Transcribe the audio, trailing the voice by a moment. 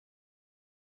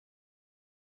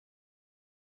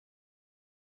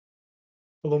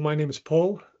Hello, my name is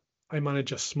Paul. I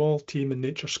manage a small team in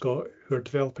NatureScot who are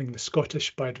developing the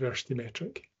Scottish Biodiversity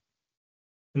Metric.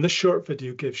 And this short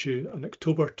video gives you an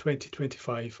October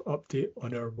 2025 update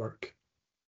on our work.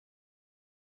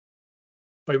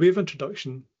 By way of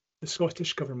introduction, the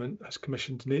Scottish Government has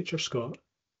commissioned NatureScot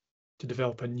to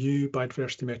develop a new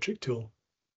biodiversity metric tool,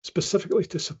 specifically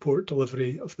to support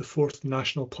delivery of the 4th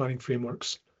National Planning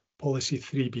Framework's Policy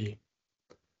 3B.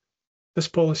 This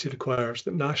policy requires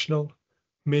that national,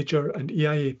 major and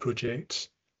EIA projects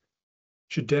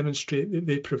should demonstrate that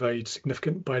they provide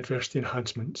significant biodiversity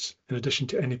enhancements in addition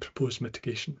to any proposed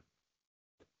mitigation.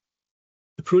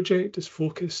 The project is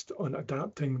focused on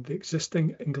adapting the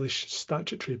existing English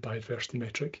statutory biodiversity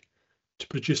metric to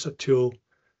produce a tool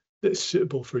that is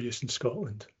suitable for use in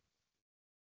Scotland.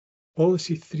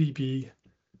 Policy 3B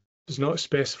does not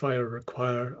specify or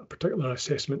require a particular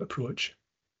assessment approach,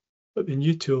 but the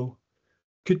new tool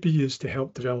could be used to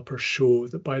help developers show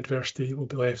that biodiversity will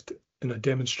be left in a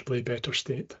demonstrably better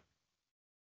state.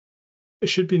 It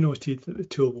should be noted that the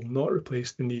tool will not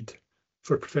replace the need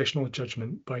for professional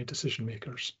judgment by decision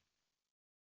makers.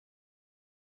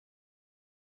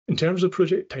 In terms of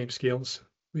project timescales,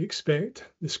 we expect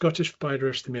the Scottish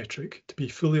Biodiversity Metric to be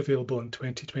fully available in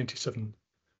 2027,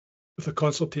 with a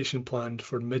consultation planned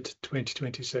for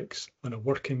mid-2026 on a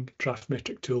working draft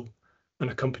metric tool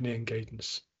and accompanying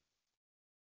guidance.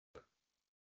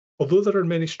 Although there are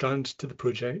many strands to the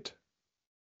project,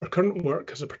 our current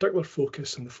work has a particular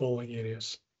focus in the following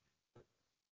areas.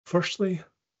 Firstly,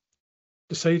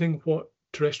 deciding what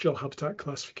terrestrial habitat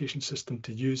classification system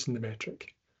to use in the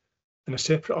metric, and a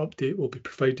separate update will be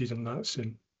provided on that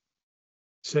soon.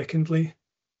 Secondly,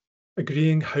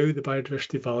 agreeing how the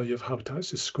biodiversity value of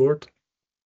habitats is scored.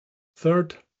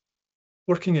 Third,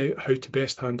 working out how to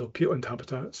best handle peatland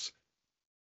habitats.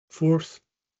 Fourth,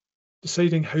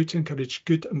 deciding how to encourage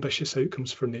good, ambitious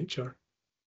outcomes for nature.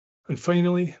 And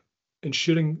finally,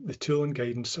 ensuring the tool and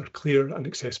guidance are clear and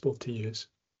accessible to use.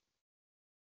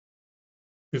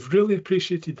 We've really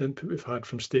appreciated the input we've had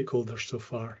from stakeholders so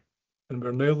far, and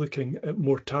we're now looking at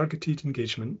more targeted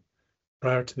engagement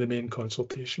prior to the main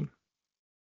consultation.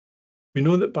 We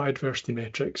know that biodiversity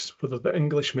metrics, whether the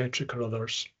English metric or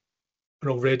others,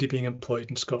 are already being employed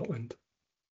in Scotland,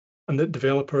 and that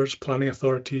developers, planning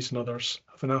authorities and others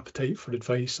have an appetite for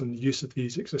advice on the use of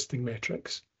these existing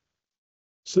metrics.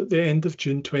 So at the end of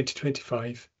June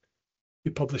 2025,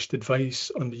 we published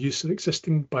advice on the use of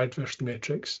existing biodiversity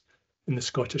metrics in the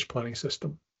Scottish planning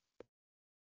system.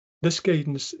 This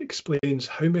guidance explains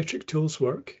how metric tools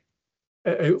work.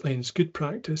 It outlines good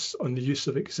practice on the use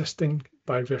of existing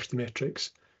biodiversity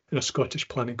metrics in a Scottish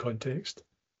planning context.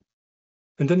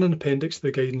 And in an appendix to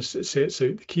the guidance, it sets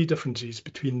out the key differences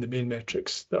between the main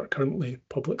metrics that are currently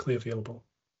publicly available.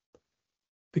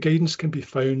 The guidance can be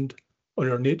found on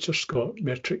our NatureScot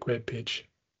metric webpage.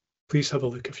 Please have a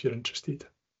look if you're interested.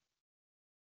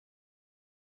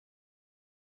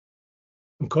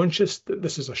 I'm conscious that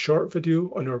this is a short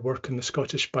video on our work on the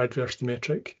Scottish Biodiversity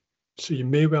Metric, so you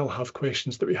may well have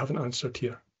questions that we haven't answered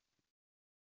here.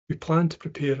 We plan to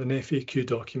prepare an FAQ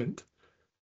document,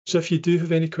 so if you do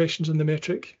have any questions on the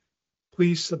metric,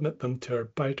 please submit them to our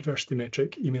biodiversity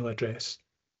metric email address,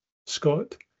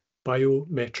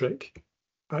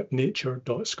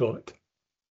 scotbiometric@nature.scot,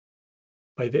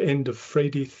 by the end of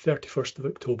Friday, 31st of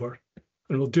October,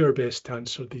 and we'll do our best to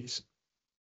answer these.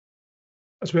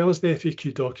 As well as the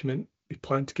FAQ document, we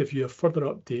plan to give you a further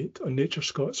update on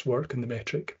NatureScot's work on the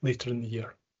metric later in the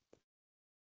year.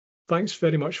 Thanks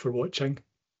very much for watching.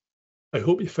 I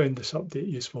hope you found this update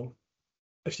useful.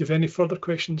 If you have any further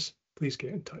questions, please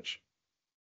get in touch.